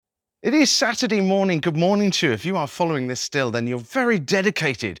It is Saturday morning. Good morning to you. If you are following this still, then you're very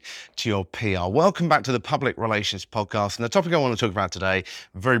dedicated to your PR. Welcome back to the Public Relations Podcast. And the topic I want to talk about today,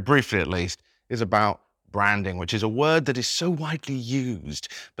 very briefly at least, is about branding, which is a word that is so widely used.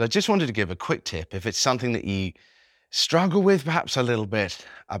 But I just wanted to give a quick tip if it's something that you struggle with perhaps a little bit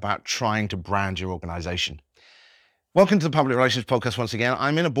about trying to brand your organization. Welcome to the Public Relations Podcast once again.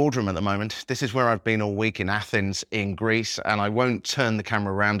 I'm in a boardroom at the moment. This is where I've been all week in Athens in Greece, and I won't turn the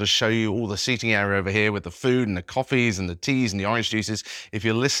camera around to show you all the seating area over here with the food and the coffees and the teas and the orange juices. If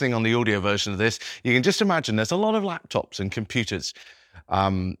you're listening on the audio version of this, you can just imagine there's a lot of laptops and computers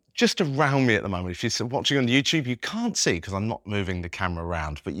just around me at the moment. If you're watching on YouTube, you can't see because I'm not moving the camera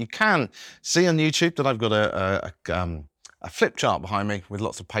around, but you can see on YouTube that I've got a flip chart behind me with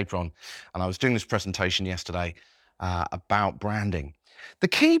lots of paper on, and I was doing this presentation yesterday about branding. The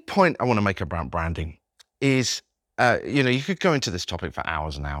key point I want to make about branding is, you could go into this topic for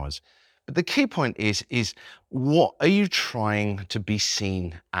hours and hours, but the key point is what are you trying to be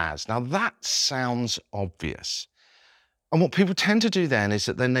seen as? Now that sounds obvious. And what people tend to do then is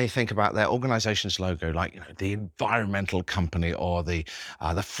that then they think about their organization's logo, like the environmental company or the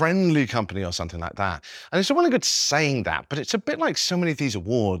friendly company or something like that. And it's all well and good saying that, but it's a bit like so many of these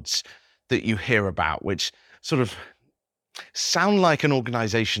awards that you hear about, which sort of sound like an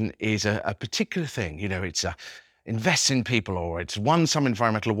organization is a particular thing. It's invest in people or it's won some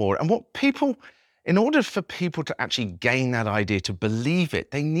environmental award. And in order for people to actually gain that idea, to believe it,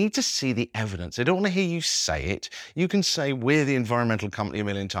 they need to see the evidence. They don't want to hear you say it. You can say we're the environmental company a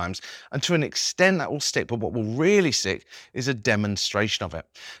million times, and to an extent that will stick, but what will really stick is a demonstration of it.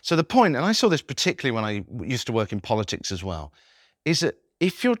 So the point, and I saw this particularly when I used to work in politics as well, is that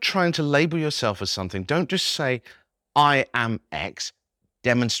if you're trying to label yourself as something, don't just say, I am X,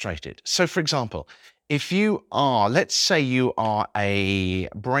 demonstrate it. So for example, if you are, let's say you are a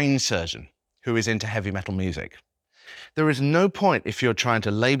brain surgeon who is into heavy metal music, there is no point if you're trying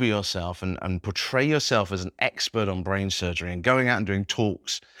to label yourself and portray yourself as an expert on brain surgery and going out and doing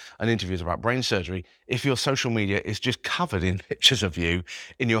talks and interviews about brain surgery if your social media is just covered in pictures of you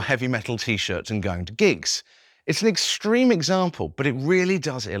in your heavy metal t-shirts and going to gigs. It's an extreme example, but it really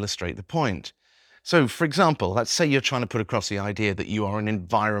does illustrate the point. So, for example, let's say you're trying to put across the idea that you are an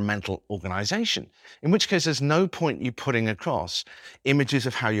environmental organization, in which case there's no point you putting across images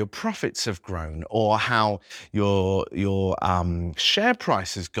of how your profits have grown or how your share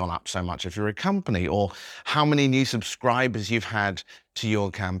price has gone up so much if you're a company, or how many new subscribers you've had to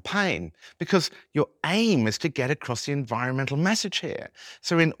your campaign, because your aim is to get across the environmental message here.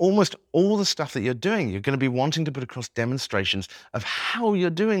 So in almost all the stuff that you're doing, you're going to be wanting to put across demonstrations of how you're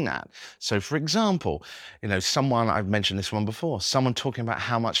doing that. So for example, I've mentioned this one before, someone talking about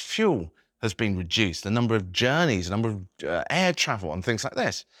how much fuel has been reduced, the number of journeys, the number of air travel and things like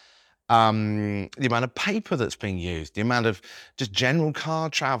this. The amount of paper that's being used, the amount of just general car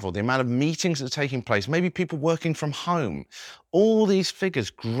travel, the amount of meetings that are taking place, maybe people working from home, all these figures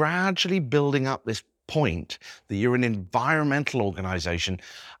gradually building up this point that you're an environmental organization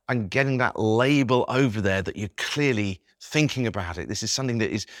and getting that label over there that you're clearly thinking about it. This is something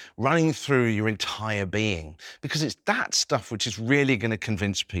that is running through your entire being, because it's that stuff which is really going to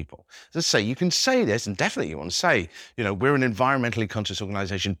convince people. As I say, you can say this, and definitely you want to say, we're an environmentally conscious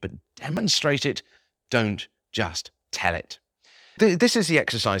organization, but demonstrate it, don't just tell it. This is the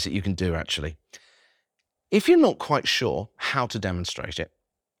exercise that you can do, actually. If you're not quite sure how to demonstrate it,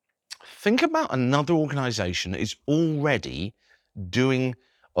 think about another organization that is already doing,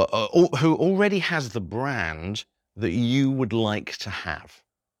 who already has the brand that you would like to have.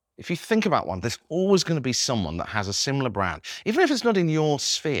 If you think about one, there's always going to be someone that has a similar brand, even if it's not in your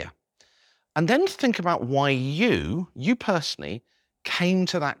sphere. And then think about why you personally came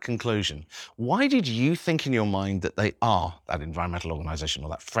to that conclusion. Why did you think in your mind that they are that environmental organization or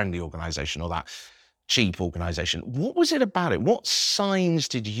that friendly organization or that cheap organization? What was it about it? What signs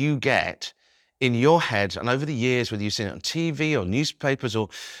did you get in your head and over the years, whether you've seen it on TV or newspapers or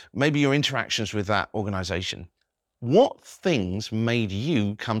maybe your interactions with that organization? What things made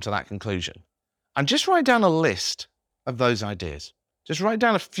you come to that conclusion? And just write down a list of those ideas. Just write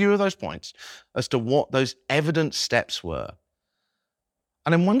down a few of those points as to what those evident steps were.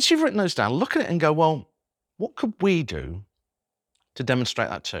 And then once you've written those down, look at it and go, well, what could we do to demonstrate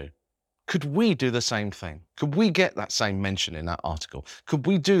that too? Could we do the same thing? Could we get that same mention in that article? Could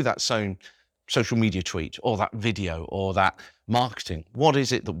we do that same social media tweet or that video or that marketing? What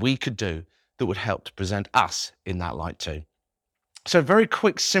is it that we could do that would help to present us in that light too? So, very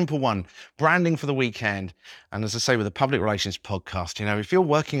quick, simple one, branding for the weekend. And as I say, with the public relations podcast, if you're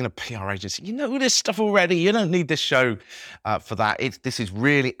working in a PR agency, you know this stuff already. You don't need this show for that. This is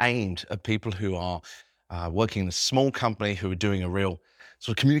really aimed at people who are working in a small company, who are doing a real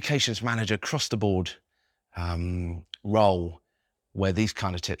sort of communications manager across the board role, where these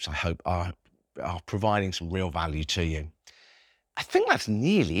kind of tips, I hope, are providing some real value to you. I think that's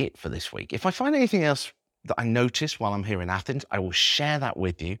nearly it for this week. If I find anything else that I notice while I'm here in Athens, I will share that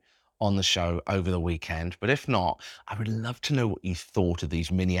with you on the show over the weekend. But if not, I would love to know what you thought of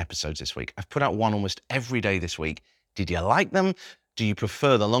these mini episodes this week. I've put out one almost every day this week. Did you like them? Do you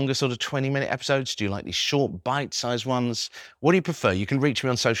prefer the longer sort of 20-minute episodes? Do you like these short, bite-sized ones? What do you prefer? You can reach me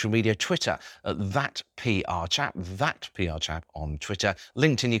on social media, Twitter at thatprchap on Twitter.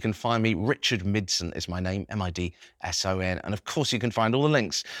 LinkedIn, you can find me. Richard Midson is my name, Midson. And of course, you can find all the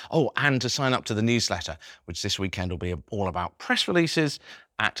links. Oh, and to sign up to the newsletter, which this weekend will be all about press releases,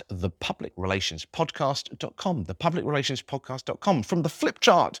 at thepublicrelationspodcast.com, thepublicrelationspodcast.com, from the flip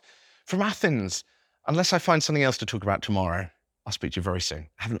chart from Athens. Unless I find something else to talk about tomorrow, I'll speak to you very soon.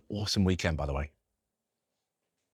 Have an awesome weekend, by the way.